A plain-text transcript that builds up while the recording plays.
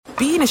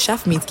Being a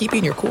chef means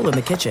keeping your cool in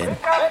the kitchen.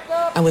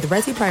 And with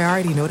Resi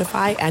Priority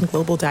Notify and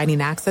Global Dining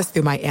Access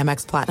through my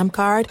Amex Platinum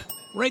card,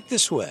 right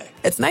this way.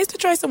 It's nice to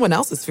try someone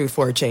else's food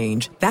for a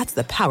change. That's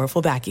the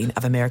powerful backing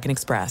of American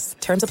Express.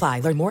 Terms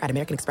apply. Learn more at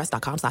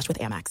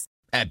americanexpress.com/withAmex.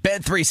 At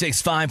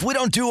Bet365, we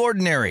don't do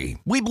ordinary.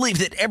 We believe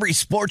that every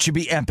sport should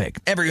be epic.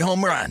 Every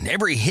home run,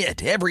 every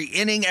hit, every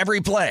inning, every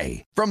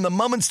play. From the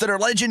moments that are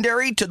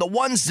legendary to the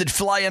ones that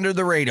fly under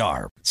the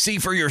radar. See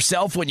for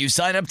yourself when you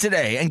sign up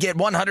today and get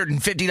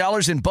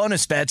 $150 in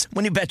bonus bets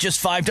when you bet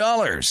just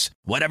 $5.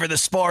 Whatever the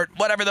sport,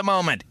 whatever the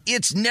moment,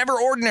 it's never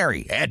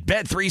ordinary at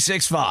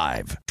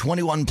Bet365.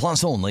 21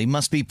 plus only.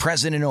 Must be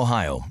present in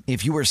Ohio.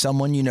 If you or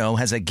someone you know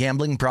has a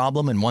gambling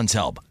problem and wants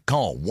help,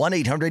 call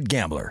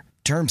 1-800-GAMBLER.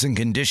 Terms and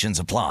conditions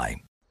apply.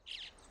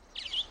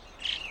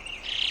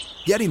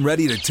 Getting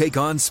ready to take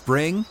on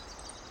spring?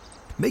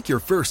 Make your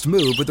first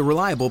move with the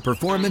reliable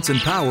performance and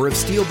power of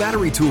Steel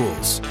battery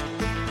tools.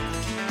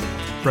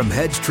 From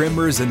hedge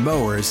trimmers and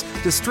mowers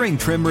to string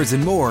trimmers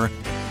and more,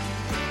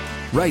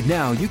 right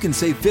now you can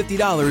save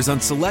 $50 on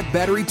select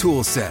battery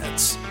tool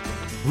sets.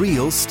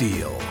 Real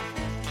Steel.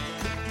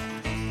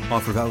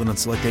 Offer valid on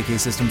select AK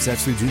system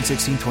sets through June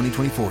 16,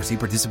 2024. See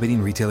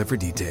participating retailer for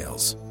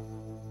details.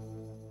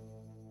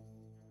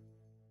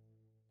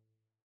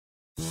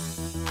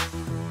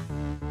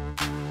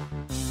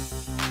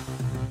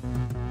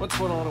 What's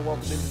going on, and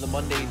welcome into the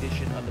Monday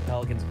edition of the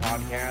Pelicans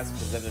podcast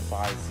presented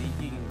by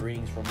SeatGeek, and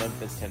greetings from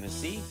Memphis,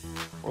 Tennessee,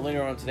 where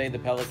later on today the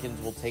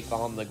Pelicans will take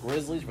on the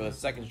Grizzlies. For the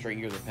second straight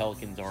year, the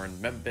Pelicans are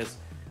in Memphis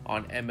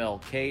on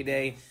MLK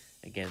Day,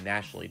 again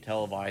nationally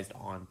televised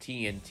on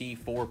TNT,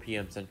 4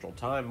 p.m. Central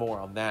Time. More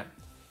on that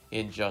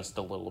in just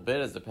a little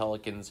bit, as the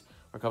Pelicans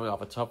are coming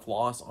off a tough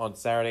loss on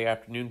Saturday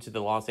afternoon to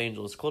the Los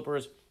Angeles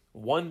Clippers,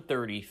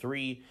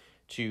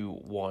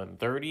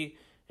 133-130.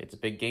 It's a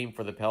big game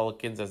for the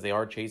Pelicans as they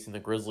are chasing the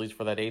Grizzlies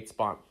for that 8th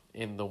spot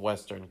in the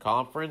Western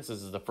Conference.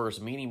 This is the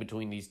first meeting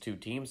between these two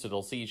teams, so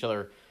they'll see each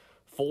other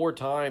 4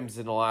 times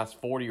in the last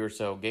 40 or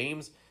so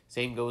games.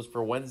 Same goes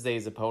for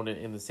Wednesday's opponent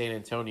in the San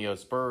Antonio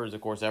Spurs.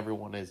 Of course,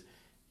 everyone is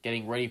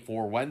getting ready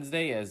for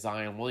Wednesday as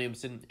Zion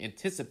Williamson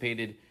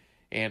anticipated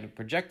and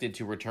projected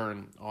to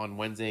return on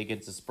Wednesday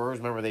against the Spurs.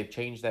 Remember, they've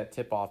changed that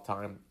tip-off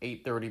time,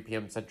 8:30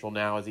 p.m. Central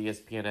now, as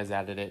ESPN has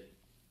added it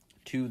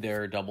to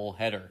their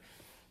doubleheader.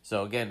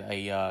 So again,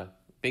 a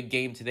big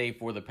game today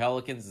for the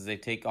Pelicans as they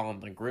take on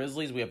the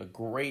Grizzlies. We have a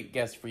great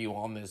guest for you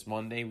on this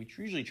Monday. We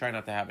usually try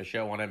not to have a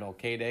show on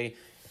MLK Day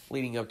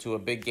leading up to a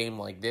big game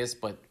like this,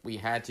 but we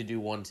had to do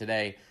one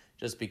today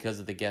just because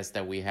of the guest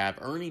that we have.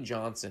 Ernie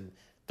Johnson,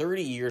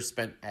 30 years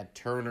spent at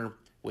Turner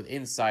with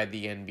Inside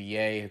the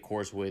NBA, of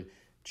course, with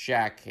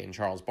Shaq and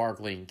Charles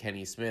Barkley and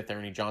Kenny Smith.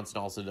 Ernie Johnson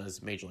also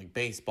does Major League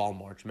Baseball,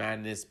 March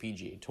Madness,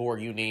 PGA Tour,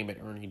 you name it,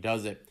 Ernie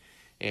does it.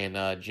 And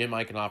Jim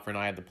Eichenhofer and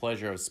I had the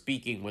pleasure of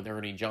speaking with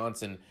Ernie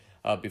Johnson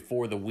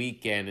before the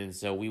weekend, and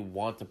so we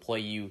want to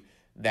play you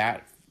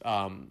that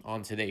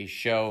on today's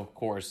show. Of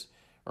course,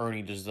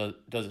 Ernie does a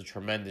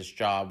tremendous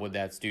job with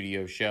that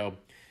studio show.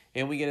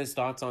 And we get his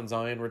thoughts on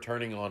Zion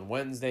returning on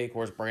Wednesday, of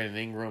course, Brandon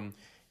Ingram,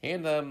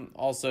 and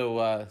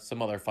also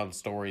some other fun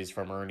stories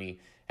from Ernie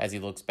as he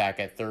looks back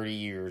at 30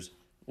 years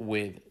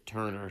with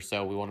Turner.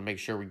 So we want to make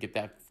sure we get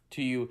that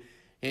to you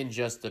in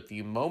just a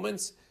few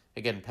moments.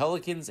 Again,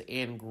 Pelicans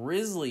and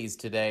Grizzlies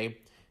today,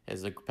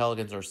 as the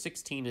Pelicans are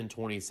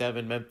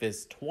 16-27,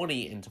 Memphis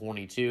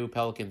 20-22.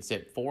 Pelicans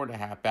sit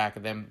 4.5 back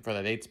of them for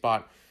that 8th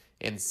spot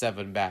and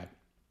 7 back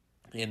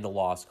in the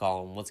loss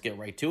column. Let's get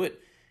right to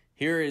it.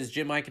 Here is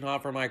Jim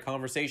Eichenhofer, my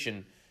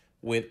conversation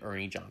with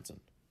Ernie Johnson.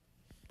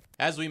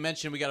 As we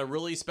mentioned, we got a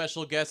really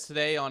special guest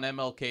today on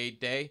MLK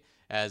Day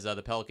as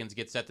the Pelicans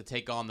get set to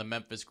take on the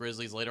Memphis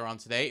Grizzlies later on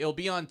today. It'll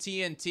be on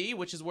TNT,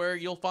 which is where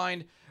you'll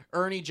find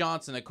Ernie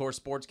Johnson, of course,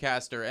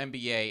 sportscaster,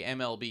 NBA,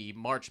 MLB,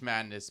 March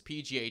Madness,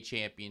 PGA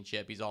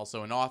Championship. He's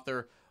also an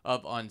author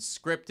of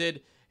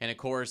Unscripted. And, of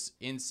course,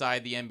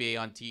 Inside the NBA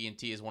on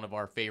TNT is one of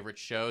our favorite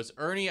shows.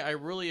 Ernie, I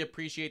really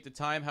appreciate the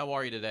time. How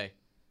are you today?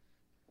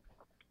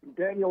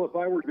 Daniel, if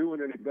I were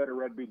doing any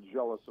better, I'd be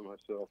jealous of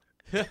myself.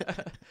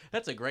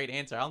 That's a great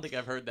answer. I don't think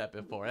I've heard that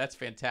before. That's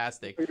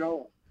fantastic. You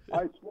know,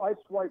 I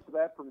swiped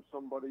that from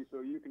somebody, so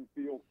you can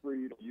feel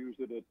free to use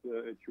it at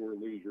your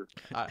leisure.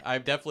 I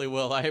definitely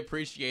will. I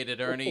appreciate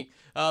it, Ernie.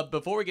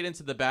 Before we get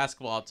into the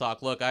basketball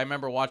talk, look, I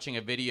remember watching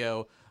a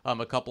video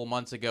a couple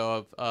months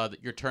ago of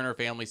your Turner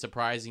family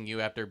surprising you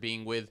after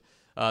being with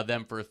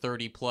them for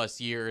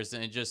 30-plus years.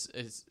 And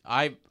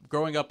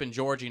growing up in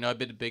Georgia, I've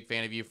been a big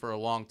fan of you for a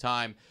long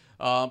time.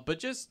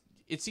 But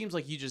it seems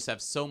like you just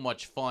have so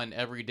much fun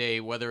every day,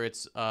 whether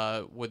it's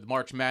with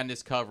March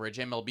Madness coverage,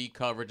 MLB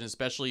coverage, and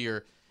especially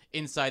your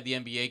Inside the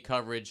NBA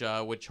coverage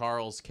with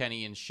Charles,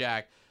 Kenny, and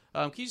Shaq.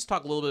 Can you just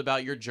talk a little bit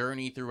about your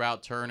journey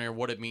throughout Turner,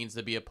 what it means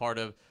to be a part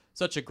of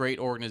such a great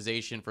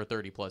organization for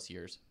 30-plus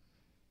years?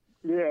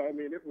 Yeah, I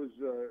mean, it was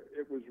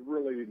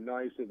really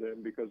nice of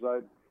them because I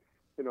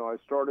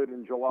started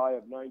in July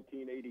of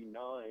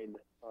 1989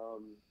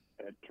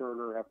 at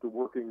Turner after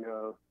working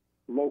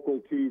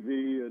local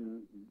TV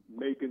in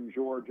Macon,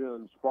 Georgia,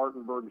 and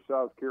Spartanburg,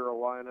 South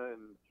Carolina,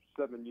 and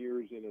 7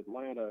 years in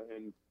Atlanta.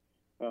 And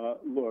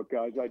look,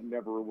 guys, I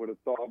never would have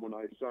thought when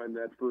I signed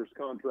that first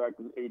contract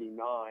in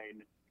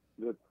 '89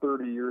 that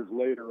 30 years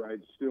later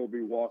I'd still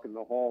be walking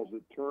the halls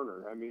at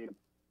Turner. I mean,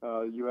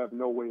 you have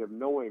no way of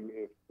knowing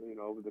if,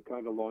 the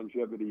kind of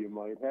longevity you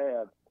might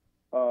have.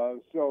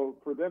 So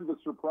for them to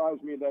surprise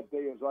me that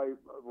day as I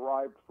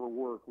arrived for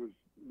work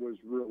was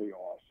really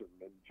awesome.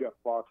 And Jeff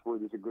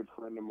Foxworthy is a good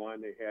friend of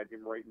mine. They had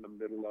him right in the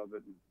middle of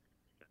it, and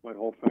my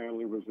whole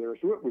family was there,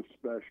 so it was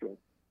special.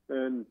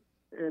 And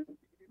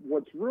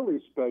what's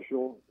really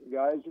special,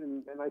 guys,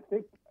 and I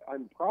think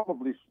I'm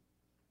probably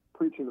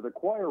preaching to the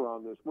choir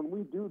on this, when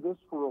we do this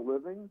for a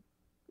living,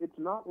 it's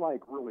not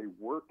like really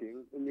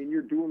working. I mean,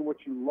 you're doing what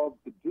you love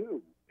to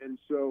do. And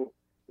so,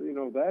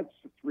 that's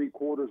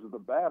 3/4 of the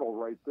battle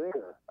right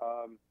there.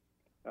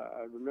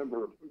 I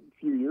remember a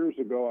few years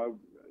ago,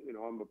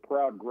 I'm a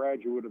proud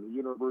graduate of the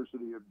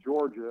University of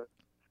Georgia,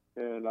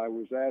 and I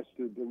was asked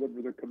to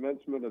deliver the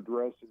commencement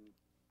address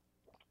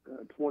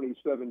in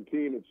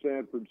 2017 at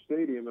Sanford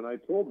Stadium. And I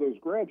told those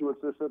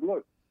graduates, I said,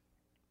 look,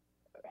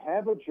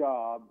 have a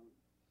job,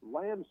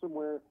 land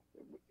somewhere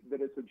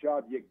that it's a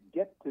job you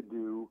get to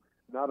do,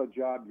 not a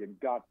job you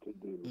got to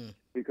do.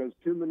 Because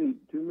too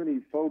many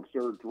folks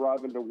are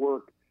driving to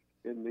work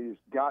in these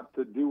got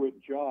to do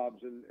it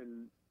jobs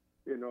and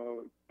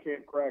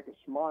can't crack a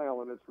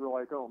smile, and it's real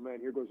like, oh man,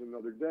 here goes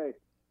another day.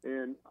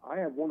 And I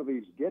have one of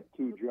these get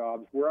to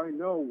jobs where I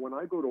know when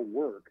I go to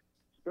work,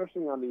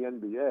 especially on the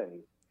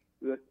NBA,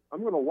 that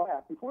I'm going to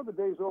laugh before the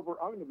day's over.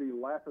 I'm going to be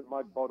laughing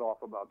my butt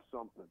off about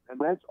something, and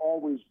that's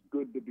always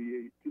good to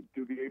be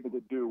able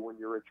to do when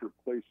you're at your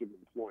place of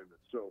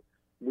employment. So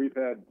we've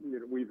had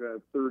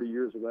 30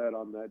 years of that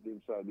on that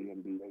Inside the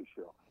NBA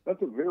show.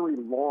 That's a very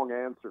long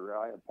answer.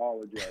 I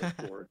apologize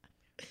for it.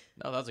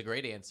 No, that's a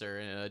great answer.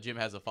 And Jim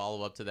has a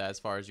follow up to that as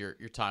far as your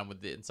time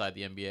with Inside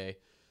the NBA.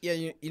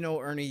 Yeah,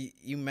 Ernie,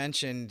 you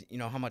mentioned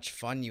how much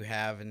fun you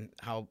have and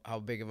how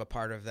big of a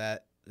part of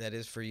that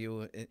is for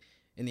you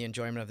in the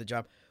enjoyment of the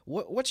job.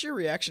 What's your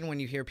reaction when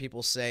you hear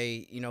people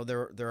say,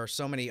 there are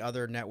so many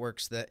other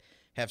networks that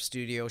have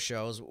studio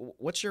shows?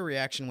 What's your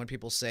reaction when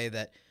people say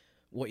that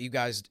what you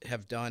guys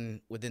have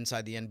done with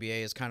Inside the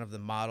NBA is kind of the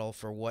model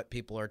for what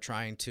people are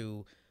trying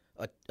to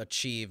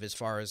achieve as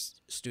far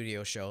as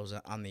studio shows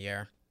on the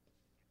air?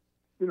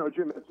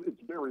 Jim,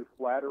 it's very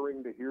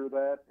flattering to hear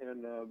that,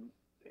 and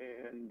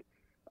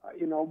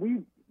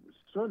we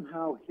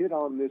somehow hit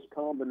on this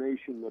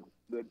combination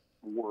that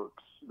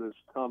works. This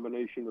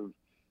combination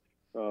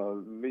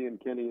of me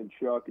and Kenny and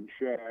Chuck and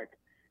Shaq.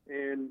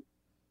 And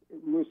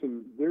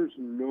listen, there's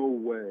no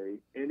way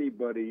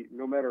anybody,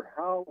 no matter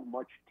how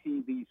much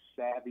TV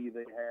savvy they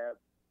have,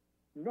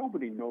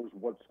 nobody knows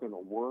what's going to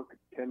work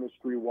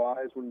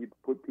chemistry-wise when you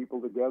put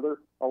people together.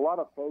 A lot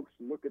of folks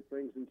look at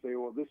things and say,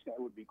 well, this guy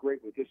would be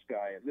great with this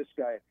guy, and this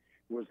guy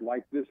was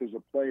like this as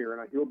a player,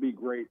 and he'll be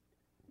great.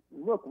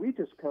 Look, we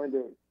kind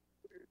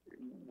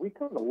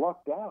of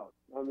lucked out.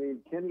 I mean,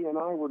 Kenny and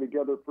I were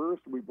together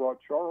first. We brought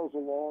Charles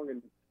along,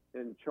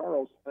 and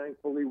Charles,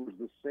 thankfully, was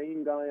the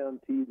same guy on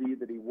TV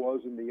that he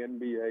was in the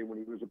NBA when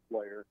he was a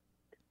player,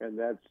 and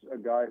that's a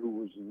guy who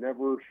was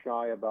never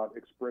shy about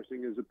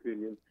expressing his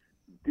opinion,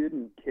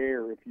 didn't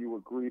care if you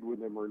agreed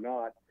with him or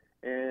not.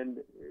 And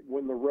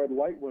when the red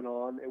light went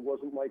on, it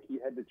wasn't like he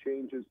had to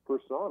change his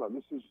persona.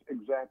 This is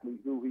exactly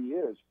who he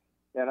is.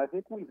 And I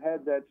think we've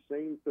had that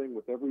same thing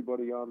with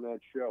everybody on that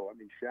show. I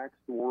mean, Shaq's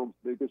the world's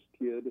biggest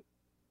kid,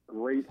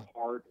 great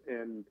heart,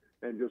 and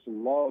just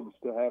loves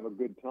to have a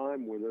good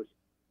time with us.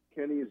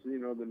 Kenny's,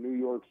 the New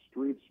York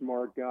street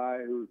smart guy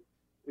who,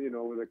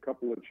 with a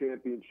couple of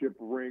championship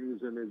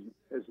rings and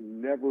has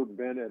never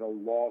been at a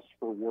loss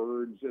for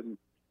words. And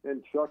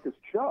Chuck is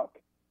Chuck,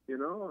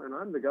 and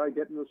I'm the guy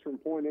getting us from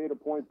point A to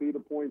point B to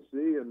point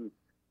C. And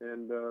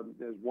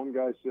as one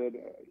guy said,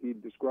 he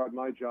described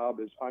my job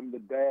as I'm the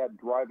dad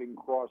driving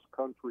cross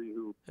country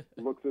who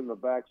looks in the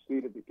back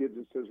seat at the kids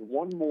and says,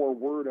 one more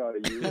word out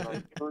of you, and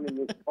I'm turning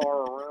this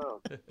car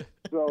around.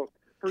 So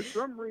for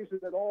some reason,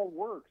 it all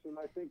works. And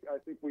I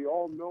think we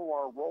all know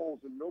our roles,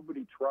 and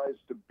nobody tries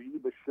to be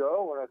the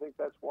show. And I think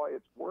that's why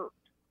it's worked.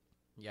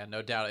 Yeah,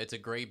 no doubt. It's a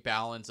great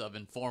balance of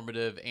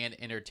informative and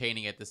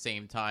entertaining at the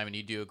same time, and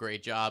you do a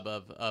great job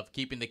of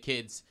keeping the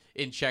kids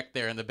in check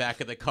there in the back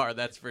of the car,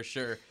 that's for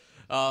sure.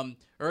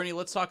 Ernie,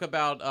 let's talk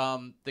about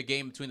the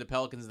game between the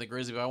Pelicans and the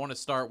Grizzlies. But I want to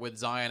start with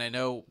Zion. I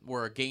know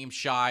we're a game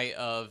shy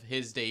of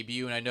his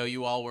debut, and I know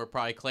you all were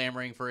probably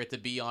clamoring for it to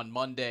be on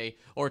Monday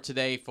or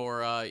today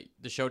for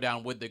the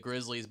showdown with the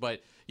Grizzlies,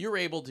 but you were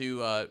able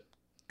to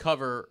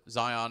cover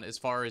Zion as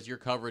far as your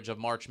coverage of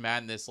March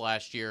Madness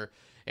last year.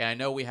 And I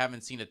know we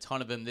haven't seen a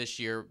ton of him this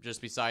year,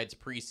 just besides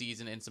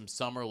preseason and some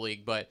summer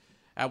league. But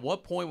at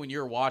what point when you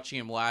were watching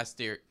him last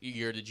year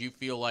did you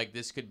feel like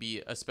this could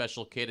be a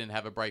special kid and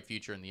have a bright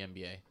future in the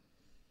NBA?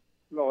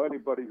 No,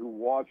 anybody who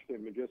watched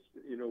him and just,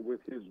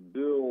 with his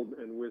build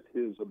and with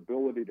his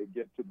ability to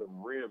get to the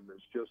rim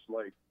is just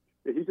like,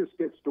 he just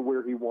gets to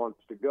where he wants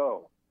to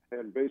go.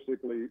 And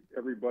basically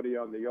everybody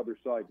on the other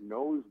side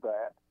knows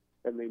that,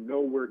 and they know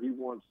where he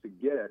wants to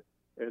get.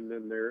 And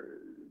then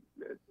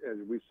as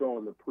we saw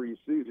in the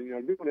preseason.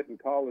 Doing it in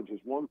college is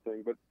one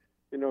thing, but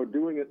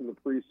doing it in the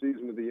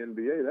preseason of the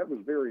NBA, that was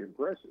very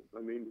impressive.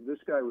 I mean, this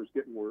guy was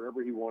getting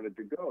wherever he wanted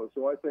to go.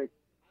 So I think,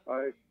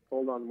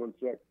 hold on one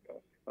sec.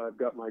 I've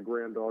got my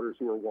granddaughters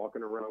who are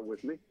walking around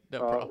with me,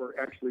 or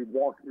actually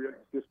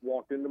just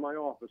walked into my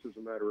office, as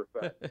a matter of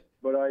fact.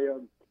 But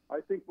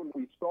I think when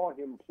we saw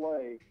him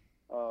play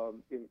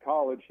in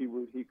college,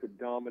 he could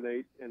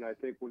dominate, and I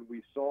think when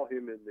we saw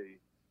him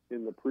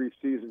in the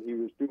preseason, he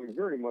was doing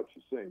very much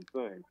the same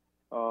thing.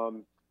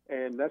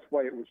 And that's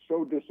why it was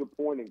so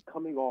disappointing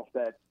coming off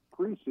that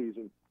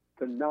preseason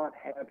to not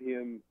have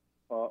him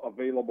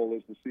available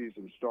as the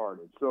season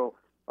started. So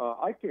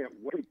I can't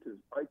wait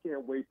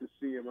to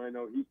see him. I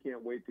know he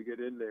can't wait to get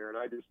in there.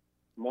 And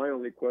my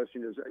only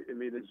question is,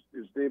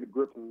 is David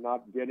Griffin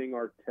not getting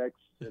our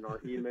texts and our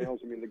emails?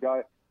 I mean, the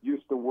guy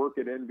used to work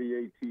at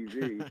NBA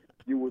TV.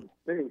 You would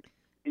think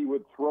he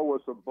would throw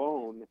us a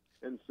bone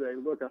and say,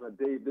 look, on a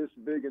day this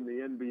big in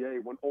the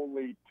NBA, when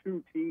only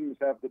 2 teams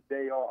have the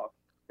day off,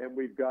 and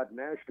we've got a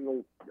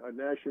national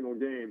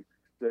game,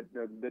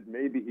 that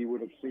maybe he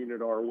would have seen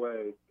it our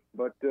way.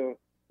 But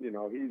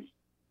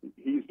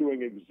he's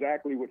doing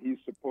exactly what he's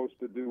supposed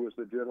to do as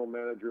the general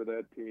manager of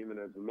that team, and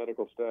as the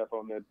medical staff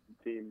on that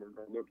team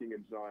are looking at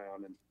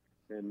Zion.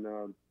 And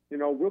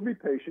we'll be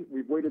patient.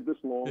 We've waited this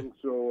long,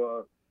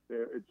 so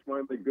it's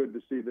finally good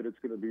to see that it's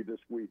going to be this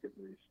week at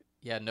least.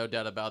 Yeah, no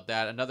doubt about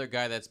that. Another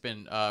guy that's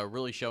been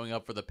really showing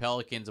up for the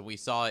Pelicans, and we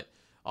saw it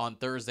on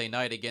Thursday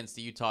night against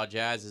the Utah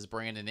Jazz, is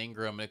Brandon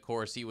Ingram. And, of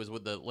course, he was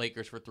with the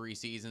Lakers for 3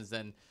 seasons,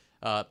 then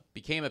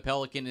became a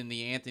Pelican in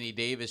the Anthony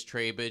Davis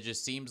trade. But it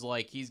just seems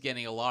like he's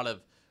getting a lot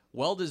of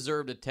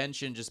well-deserved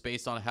attention just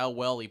based on how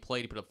well he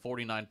played. He put up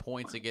 49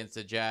 points against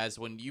the Jazz.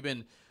 When you've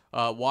been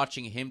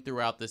watching him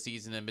throughout the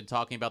season and been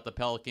talking about the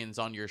Pelicans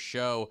on your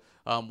show,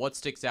 what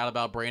sticks out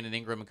about Brandon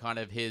Ingram and kind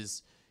of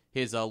his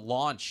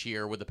launch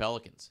here with the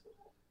Pelicans?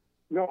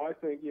 No, I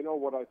think,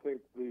 I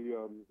think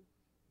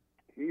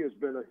he has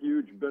been a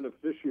huge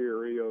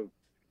beneficiary of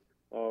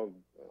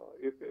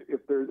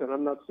if there's, and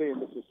I'm not saying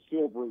this is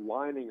silver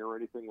lining or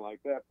anything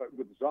like that, but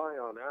with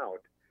Zion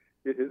out,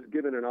 it has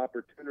given an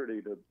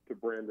opportunity to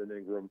Brandon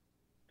Ingram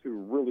to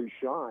really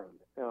shine.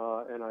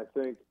 And I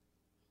think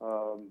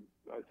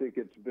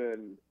it's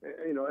been,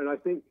 and I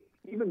think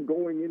even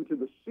going into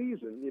the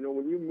season,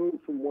 when you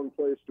move from one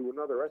place to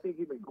another, I think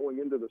even going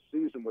into the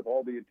season with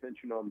all the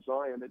attention on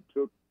Zion, it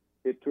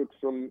took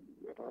some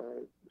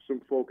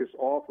focus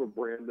off of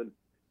Brandon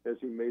as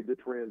he made the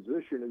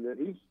transition. And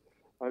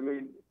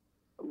then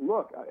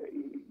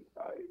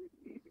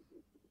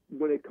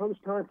when it comes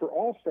time for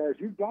All-Stars,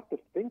 you've got to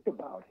think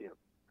about him.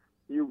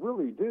 You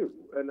really do.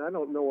 And I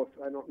don't know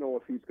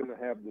if he's going to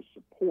have the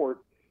support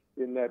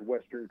in that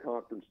Western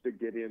Conference to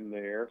get in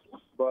there.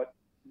 But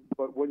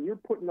when you're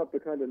putting up the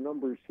kind of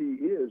numbers he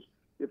is,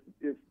 if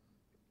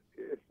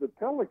the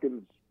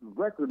Pelicans'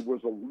 record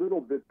was a little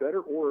bit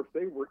better, or if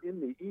they were in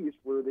the East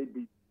where they'd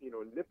be,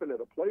 nipping at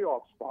a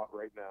playoff spot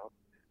right now,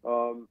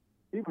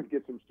 he would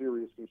get some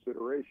serious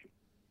consideration.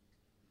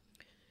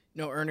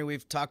 Ernie,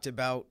 we've talked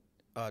about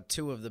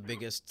 2 of the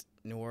biggest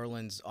New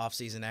Orleans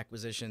offseason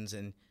acquisitions,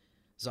 and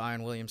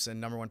Zion Williamson,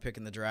 number 1 pick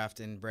in the draft,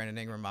 and Brandon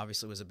Ingram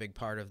obviously was a big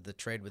part of the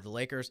trade with the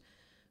Lakers.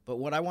 But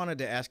what I wanted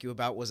to ask you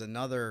about was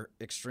another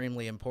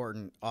extremely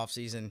important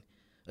offseason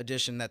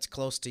addition that's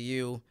close to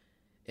you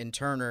in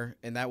Turner,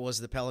 and that was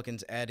the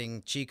Pelicans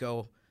adding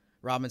Chico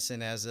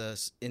Robinson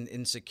as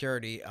in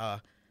security.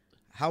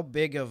 How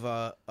big of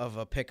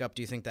a pickup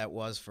do you think that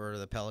was for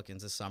the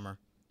Pelicans this summer?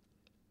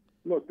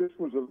 Look, this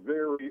was a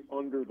very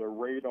under the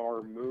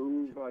radar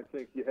move. I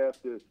think you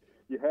have to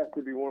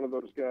be one of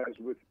those guys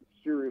with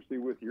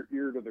your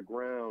ear to the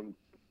ground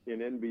in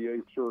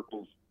NBA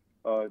circles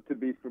to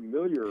be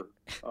familiar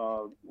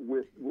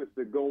with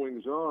the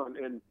goings on,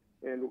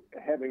 and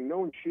having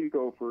known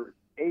Chico for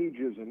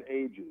ages and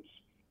ages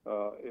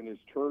in his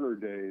Turner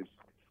days,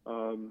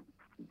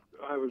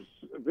 I was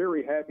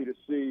very happy to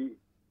see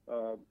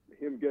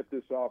him get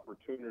this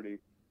opportunity.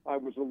 I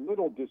was a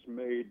little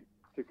dismayed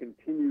to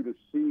continue to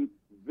see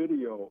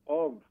video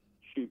of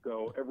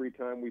Chico every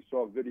time we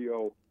saw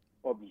video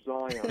of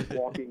Zion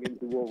walking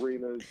into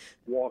arenas,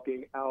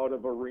 walking out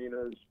of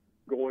arenas,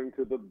 going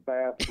to the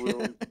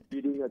bathroom,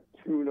 eating a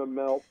tuna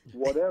melt,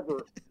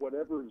 whatever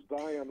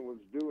Zion was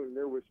doing,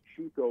 there was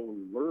Chico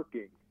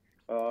lurking.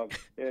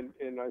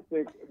 And I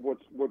think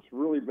what's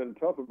really been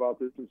tough about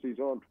this, since he's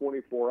on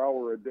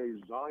 24-hour-a-day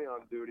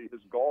Zion duty,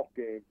 his golf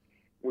game,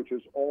 which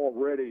is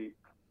already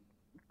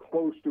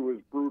close to as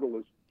brutal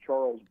as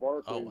Charles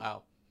Barkley. Oh,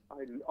 wow.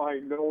 I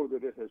know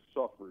that it has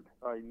suffered.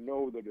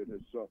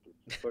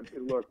 But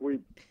look,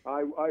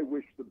 I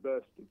wish the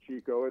best to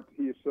Chico.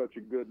 He is such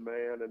a good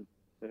man,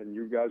 and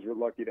you guys are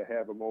lucky to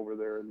have him over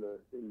there in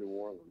New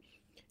Orleans.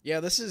 Yeah,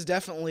 this is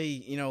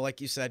definitely, like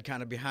you said,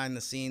 kind of behind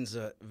the scenes,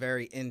 a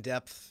very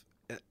in-depth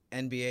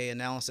NBA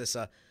analysis.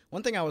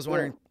 One thing I was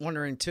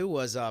wondering too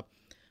was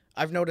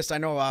I've noticed, I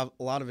know a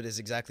lot of it is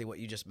exactly what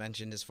you just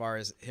mentioned as far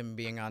as him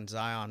being on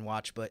Zion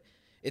watch, but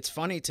it's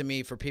funny to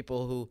me for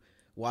people who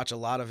watch a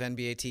lot of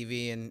NBA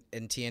TV and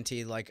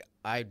TNT like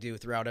I do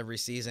throughout every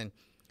season,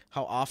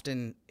 how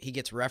often he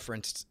gets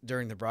referenced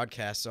during the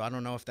broadcast. So I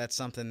don't know if that's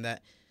something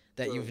that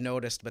you've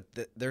noticed, but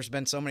there's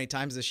been so many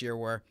times this year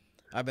where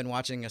I've been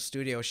watching a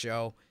studio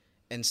show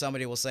and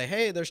somebody will say,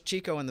 hey, there's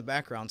Chico in the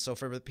background. So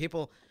for the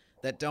people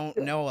that don't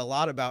know a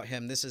lot about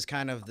him, this is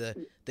kind of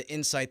the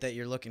insight that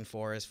you're looking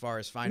for as far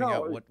as finding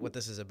out what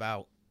this is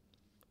about.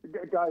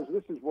 Guys,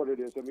 this is what it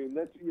is. I mean,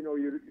 that's,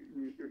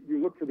 you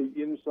look for the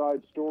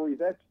inside story.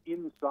 That's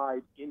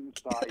inside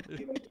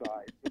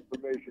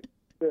information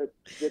that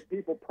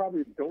people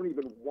probably don't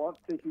even want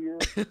to hear.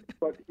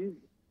 But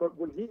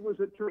when he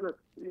was at Turner,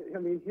 I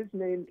mean, his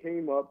name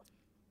came up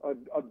a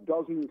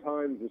dozen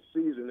times a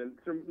season,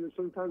 and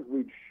sometimes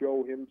we'd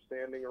show him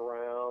standing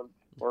around,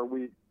 or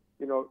we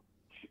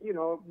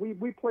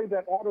played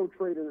that Auto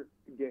Trader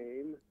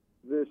game,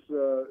 this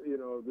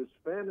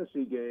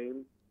fantasy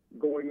game,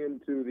 going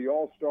into the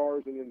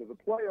All-Stars and into the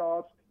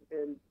playoffs,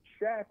 and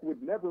Shaq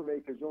would never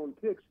make his own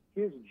picks.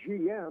 His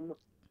GM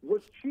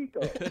was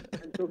Chico,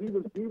 and so he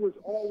was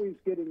always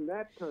getting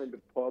that kind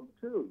of pub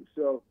too.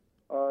 So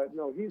I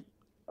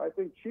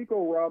think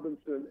Chico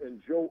Robinson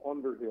and Joe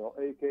Underhill,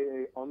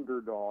 aka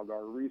Underdog,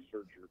 our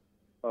researcher,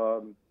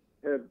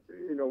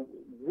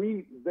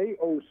 they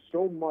owe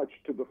so much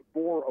to the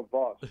four of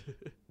us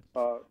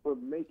for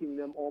making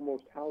them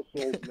almost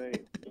household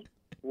names.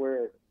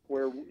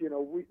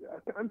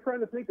 I'm trying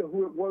to think of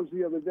who it was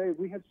the other day.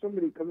 We had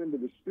somebody come into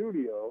the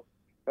studio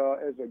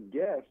as a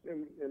guest,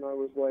 and I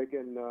was like,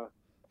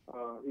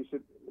 he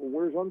said, well,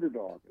 where's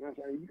Underdog? And I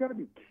said, you got to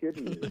be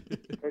kidding me.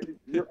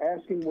 You're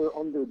asking where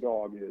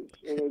Underdog is.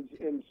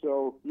 And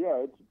so,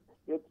 yeah,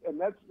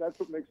 that's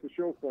what makes the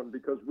show fun,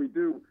 because we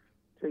do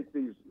take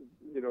these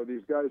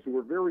guys who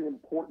are very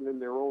important in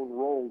their own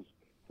roles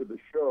to the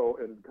show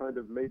and kind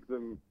of make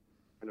them,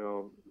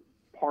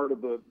 part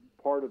of the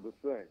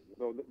thing.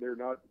 Though they're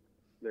not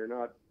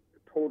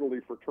totally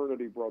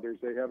fraternity brothers.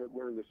 They haven't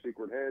learned the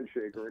secret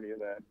handshake or any of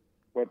that.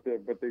 But they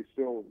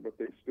still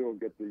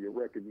get the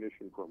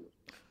recognition from it.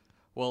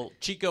 Well,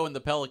 Chico and the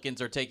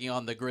Pelicans are taking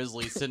on the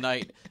Grizzlies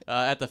tonight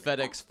at the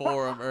FedEx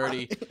Forum,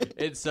 Ernie.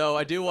 And so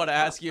I do want to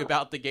ask you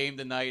about the game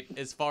tonight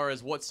as far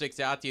as what sticks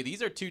out to you.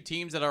 These are two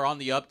teams that are on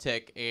the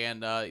uptick,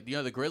 and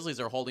the Grizzlies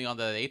are holding on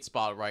to that 8th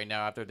spot right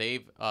now after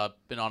they've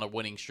been on a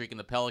winning streak, and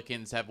the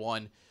Pelicans have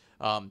won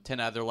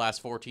 10 out of their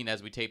last 14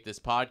 as we tape this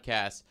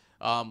podcast.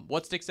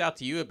 What sticks out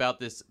to you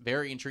about this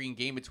very intriguing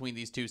game between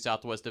these two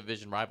Southwest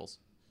Division rivals?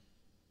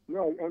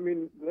 No, I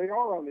mean, they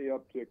are on the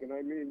uptick, and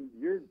I mean,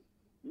 you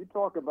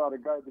talk about a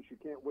guy that you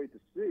can't wait to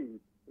see.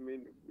 I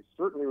mean,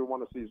 certainly we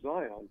want to see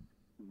Zion,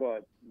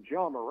 but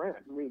Ja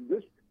Morant. I mean,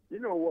 this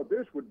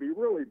would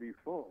really be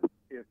fun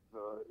if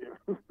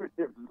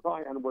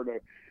Zion were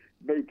to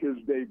make his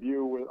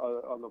debut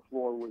on the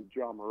floor with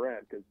Ja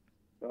Morant, because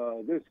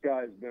this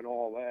guy's been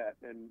all that,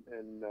 and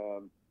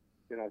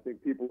I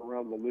think people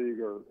around the league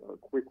are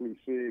quickly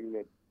seeing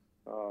that.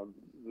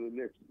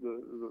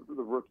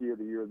 The rookie of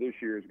the year this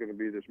year is going to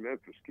be this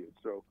Memphis kid.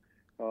 So,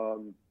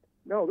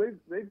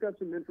 they've got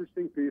some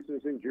interesting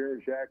pieces. I think Jaren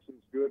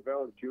Jackson's good.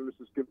 Valanciunas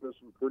has given us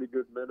some pretty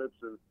good minutes,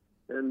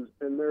 and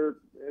they're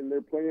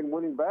playing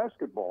winning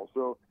basketball.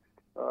 So,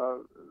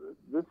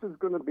 this is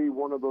going to be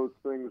one of those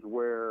things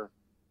where,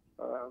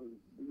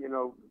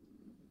 you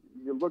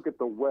look at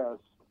the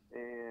West,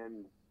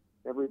 and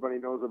everybody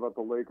knows about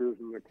the Lakers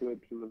and the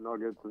Clips and the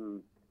Nuggets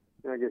and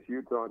I guess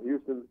Utah and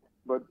Houston.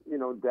 But,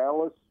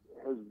 Dallas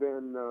has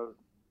been a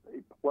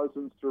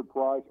pleasant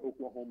surprise.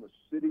 Oklahoma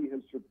City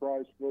has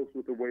surprised folks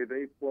with the way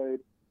they've played.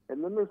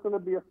 And then there's going to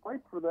be a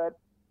fight for that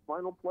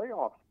final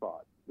playoff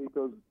spot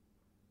because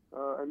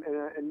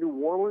and New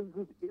Orleans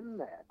is in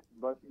that.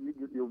 But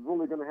you're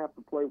really going to have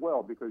to play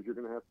well because you're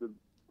going to have to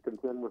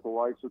contend with the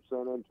likes of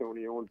San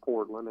Antonio and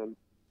Portland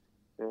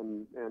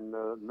and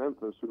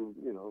Memphis, who,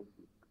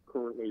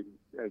 currently,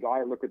 as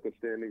I look at the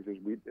standings as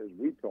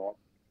we talk,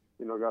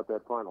 got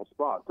that final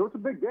spot. So it's a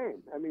big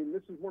game. I mean,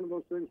 this is one of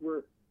those things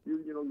where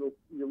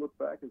you look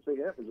back and say,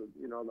 yeah, it was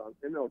on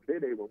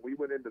MLK Day when we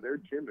went into their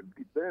gym and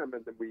beat them,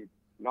 and then we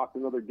knocked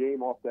another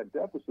game off that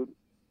deficit.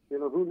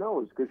 Who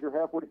knows? Because you're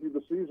halfway through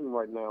the season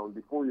right now, and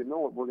before you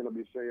know it, we're going to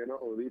be saying,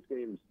 oh, these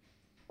games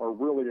are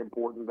really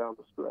important down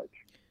the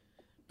stretch.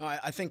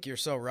 I think you're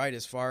so right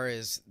as far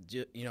as,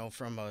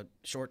 from a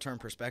short-term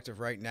perspective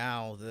right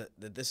now,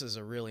 that this is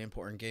a really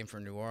important game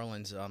for New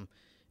Orleans.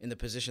 In the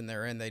position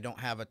they're in, they don't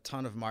have a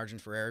ton of margin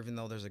for error, even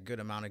though there's a good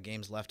amount of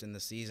games left in the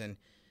season,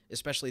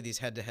 especially these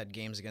head-to-head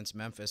games against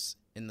Memphis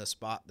in the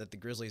spot that the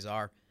Grizzlies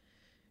are.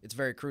 It's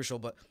very crucial,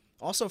 but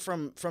also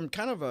from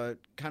kind of a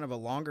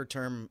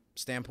longer-term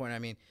standpoint, I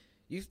mean,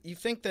 you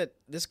think that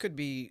this could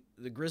be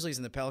the Grizzlies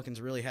and the Pelicans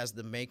really has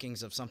the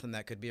makings of something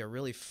that could be a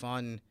really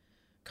fun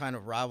kind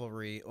of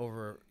rivalry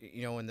over,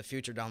 in the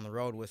future down the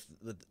road with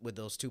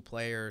those two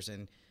players,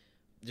 and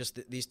just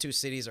these two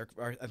cities are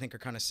I think are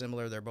kind of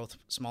similar. They're both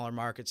smaller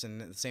markets in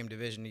the same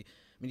division. I mean,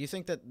 do you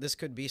think that this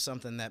could be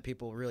something that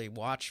people really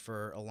watch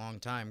for a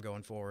long time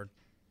going forward?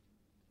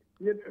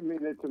 Yeah, I mean,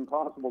 it's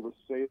impossible to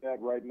say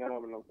that right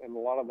now, and a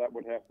lot of that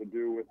would have to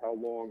do with how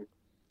long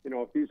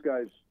if these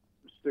guys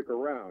stick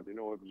around,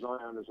 if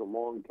Zion is a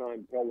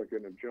longtime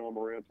Pelican, if John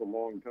Morant's a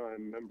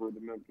longtime member of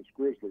the Memphis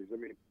Grizzlies, I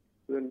mean,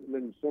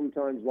 then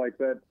sometimes like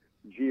that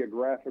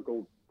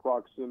geographical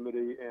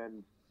proximity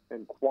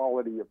and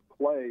quality of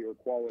play or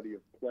quality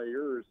of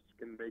players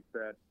can make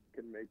that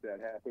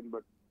happen.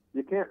 But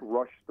you can't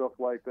rush stuff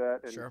like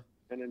that. And, Sure.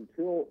 And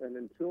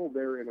until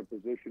they're in a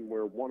position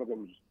where one of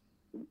them's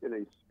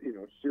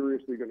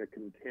seriously going to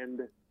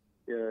contend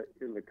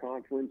in the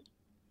conference,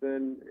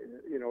 then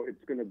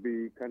it's going to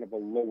be kind of a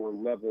lower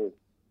level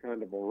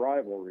kind of a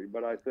rivalry.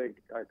 But I think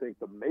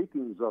the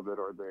makings of it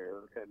are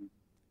there,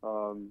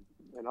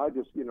 and I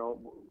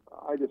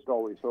just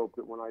always hope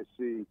that when I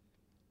see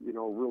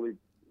really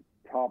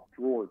top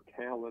drawer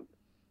talent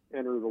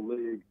enter the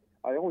league,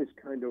 I always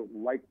kind of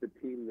like the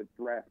team that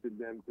drafted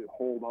them to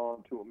hold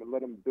on to them and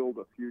let them build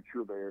a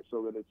future there,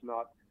 so that it's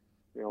not,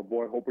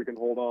 boy, I hope we can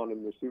hold on.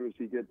 And as soon as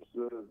he gets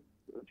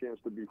a chance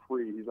to be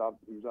free, he's out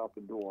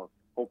the door.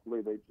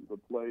 Hopefully, the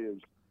play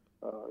is,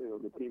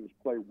 the teams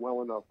play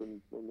well enough,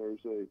 and there's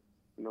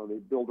they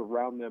build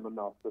around them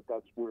enough that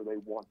that's where they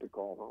want to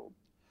call home.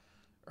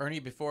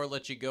 Ernie, before I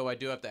let you go, I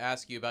do have to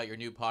ask you about your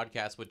new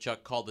podcast with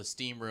Chuck called The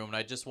Steam Room, and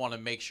I just want to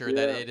make sure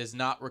that it is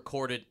not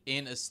recorded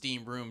in a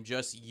steam room,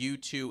 just you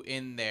two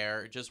in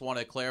there. Just want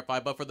to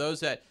clarify. But for those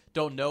that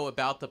don't know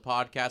about the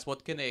podcast,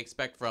 what can they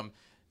expect from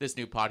this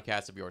new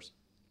podcast of yours?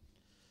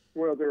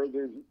 Well, there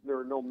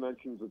are no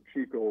mentions of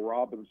Chico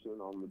Robinson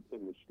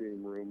in the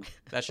steam room.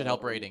 That should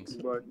help ratings.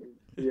 But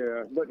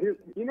here's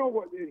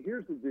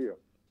the deal.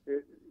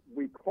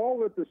 We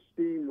call it the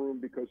steam room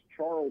because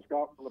Charles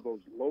got one of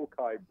those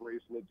loci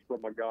bracelets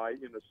from a guy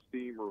in a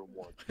steam room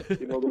once.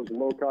 Those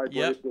loci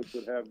bracelets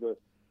that have the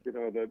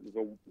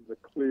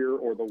clear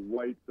or the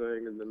white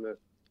thing, and then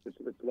it's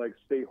like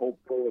stay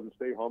hopeful and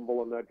stay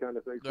humble and that kind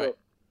of thing. Right.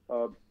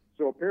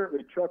 So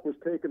apparently Chuck was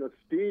taking a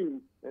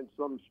steam, and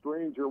some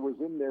stranger was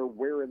in there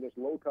wearing this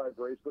loci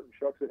bracelet, and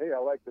Chuck said, "Hey, I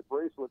like the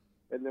bracelet."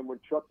 And then when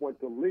Chuck went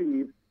to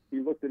leave, he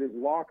looked at his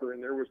locker,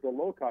 and there was the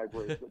loci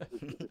bracelet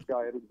that this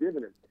guy had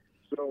given him.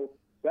 So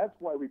that's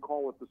why we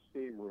call it the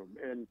steam room.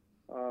 And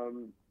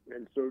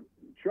so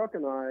Chuck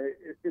and I,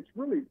 it's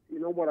really,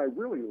 what I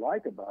really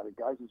like about it,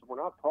 guys, is we're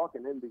not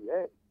talking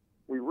NBA.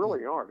 We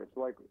really aren't. It's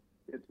like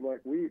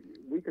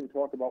we can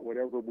talk about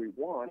whatever we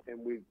want,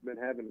 and we've been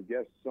having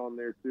guests on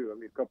there too. I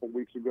mean, a couple of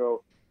weeks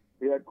ago,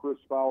 we had Chris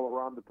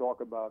Fowler on to talk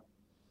about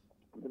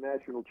the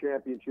national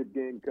championship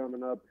game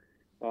coming up.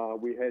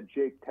 We had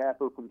Jake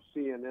Tapper from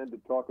CNN to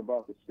talk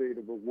about the state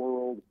of the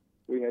world.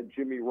 We had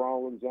Jimmy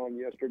Rollins on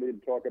yesterday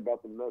to talk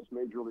about the mess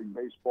Major League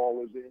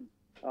Baseball is in.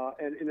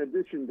 And in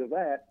addition to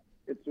that,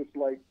 it's just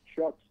like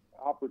Chuck's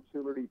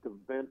opportunity to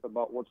vent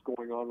about what's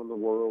going on in the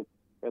world.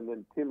 And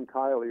then Tim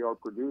Kiley, our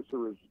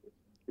producer,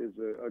 is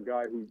a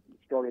guy who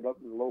started up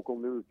in local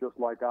news just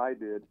like I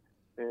did.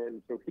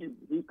 And so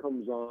he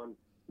comes on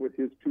with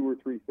his 2 or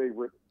 3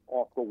 favorite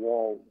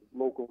off-the-wall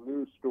local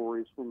news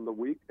stories from the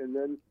week. And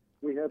then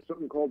we have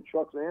something called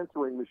Chuck's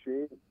Answering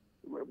Machine,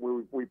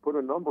 where we put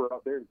a number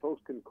out there and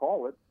folks can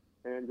call it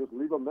and just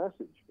leave a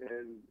message.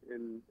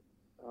 And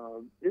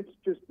it's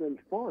just been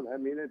fun. I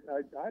mean,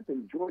 I've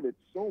enjoyed it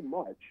so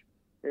much.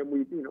 And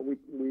we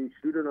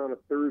shoot it on a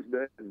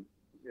Thursday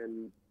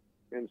and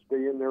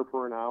stay in there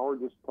for an hour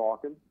just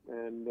talking.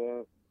 And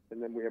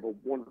then we have a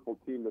wonderful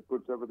team that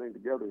puts everything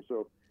together.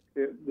 So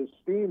the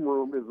Steam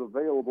Room is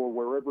available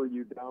wherever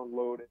you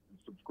download it and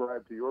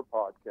subscribe to your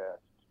podcast.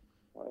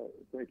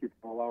 Thank you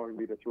for allowing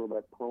me to throw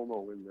that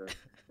promo in there,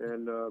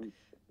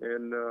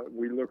 and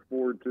we look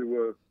forward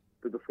to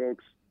the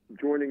folks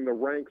joining the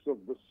ranks of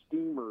the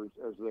Steamers,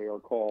 as they are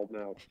called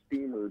now.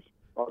 Steamers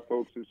are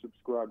folks who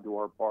subscribe to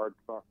our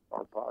podcast.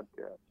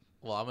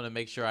 Well, I'm going to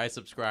make sure I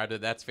subscribe to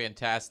it. That's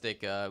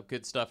fantastic.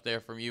 Good stuff there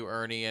from you,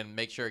 Ernie. And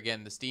make sure,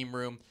 again, the Steam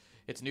Room,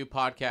 it's a new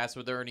podcast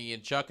with Ernie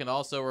and Chuck. And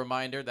also a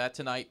reminder that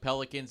tonight,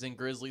 Pelicans and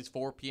Grizzlies,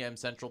 4 p.m.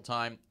 Central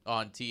Time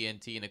on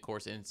TNT. And, of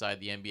course, Inside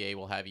the NBA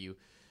will have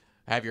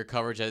your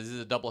coverage, as this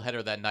is a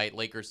doubleheader that night.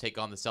 Lakers take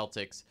on the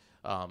Celtics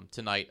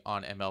tonight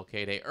on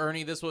MLK Day.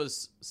 Ernie, this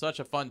was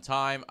such a fun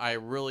time. I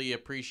really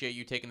appreciate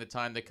you taking the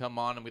time to come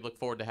on, and we look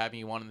forward to having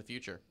you on in the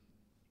future.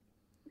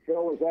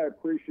 Fellas, I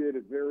appreciate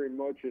it very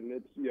much, and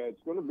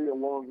it's going to be a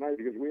long night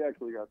because we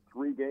actually got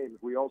 3 games.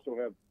 We also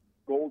have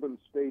Golden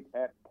State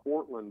at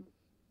Portland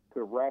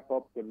to wrap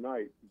up the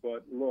night.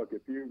 But look,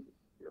 if you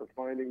are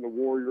finding the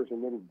Warriors a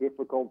little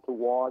difficult to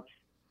watch,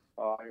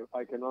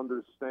 I can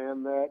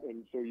understand that,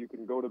 and so you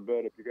can go to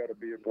bed if you got to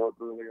be at work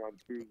early on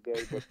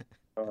Tuesday. But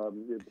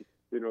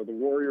the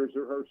Warriors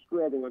are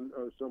struggling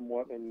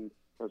somewhat, and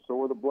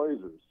so are the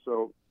Blazers.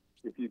 So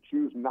if you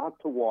choose not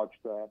to watch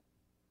that,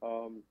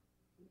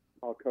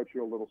 I'll cut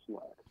you a little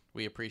slack.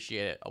 We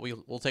appreciate it.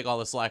 We'll take all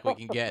the slack we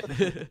can get.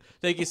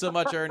 Thank you so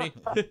much, Ernie.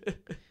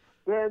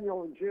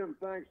 Daniel and Jim,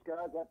 thanks,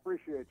 guys. I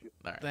appreciate you.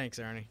 All right. Thanks,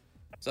 Ernie.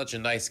 Such a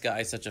nice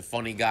guy, such a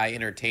funny guy,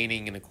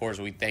 entertaining, and of course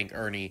we thank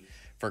Ernie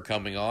for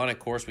coming on. Of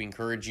course, we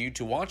encourage you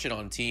to watch it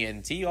on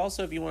TNT.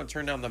 Also, if you want to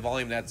turn down the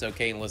volume, that's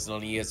okay, and listen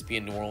on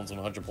ESPN New Orleans on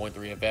 100.3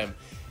 FM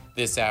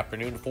this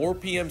afternoon, 4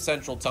 p.m.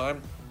 Central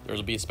Time There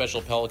will be a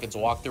special Pelicans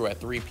walkthrough at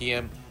 3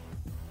 p.m.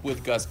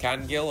 with Gus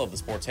Cattingill of the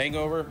Sports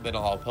Hangover. Then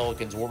I'll have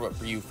Pelicans warm-up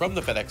for you from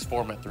the FedEx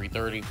Forum at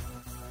 3:30.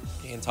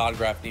 And Todd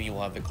Grafnini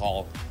will have the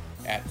call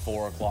at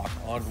 4 o'clock.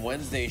 On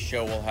Wednesday's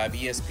show, we'll have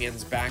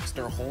ESPN's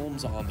Baxter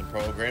Holmes on the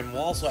program.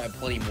 We'll also have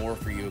plenty more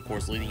for you, of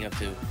course, leading up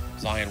to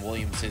Zion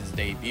Williamson's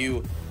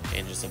debut.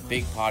 And just a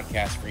big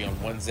podcast for you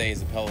on Wednesday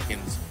as the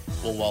Pelicans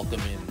will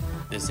welcome in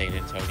the San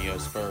Antonio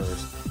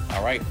Spurs.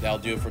 All right, that'll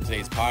do it for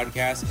today's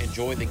podcast.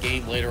 Enjoy the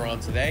game later on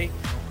today.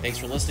 Thanks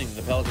for listening to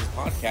the Pelicans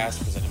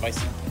podcast presented by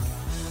SeatGeek.